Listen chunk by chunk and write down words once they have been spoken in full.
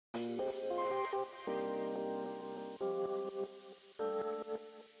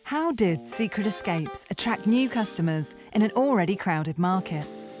How did Secret Escapes attract new customers in an already crowded market?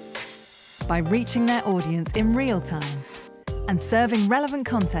 By reaching their audience in real time and serving relevant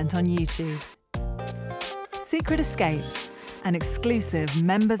content on YouTube. Secret Escapes, an exclusive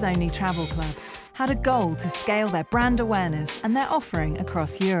members-only travel club, had a goal to scale their brand awareness and their offering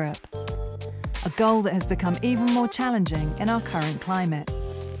across Europe. A goal that has become even more challenging in our current climate.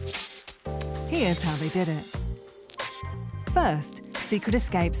 Here's how they did it. First, Secret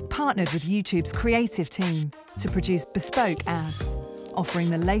Escapes partnered with YouTube's creative team to produce bespoke ads, offering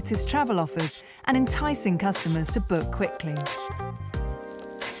the latest travel offers and enticing customers to book quickly.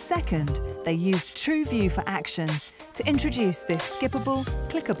 Second, they used TrueView for action to introduce this skippable,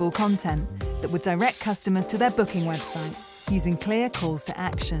 clickable content that would direct customers to their booking website using clear calls to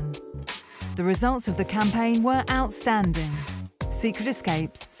action. The results of the campaign were outstanding. Secret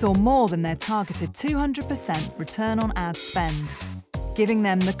Escapes saw more than their targeted 200% return on ad spend, giving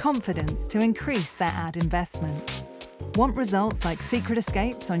them the confidence to increase their ad investment. Want results like Secret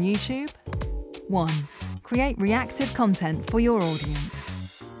Escapes on YouTube? 1. Create reactive content for your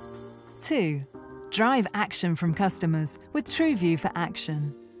audience. 2. Drive action from customers with TrueView for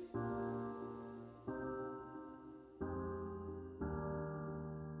action.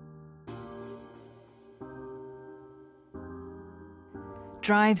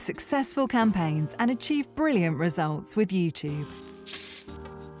 Drive successful campaigns and achieve brilliant results with YouTube.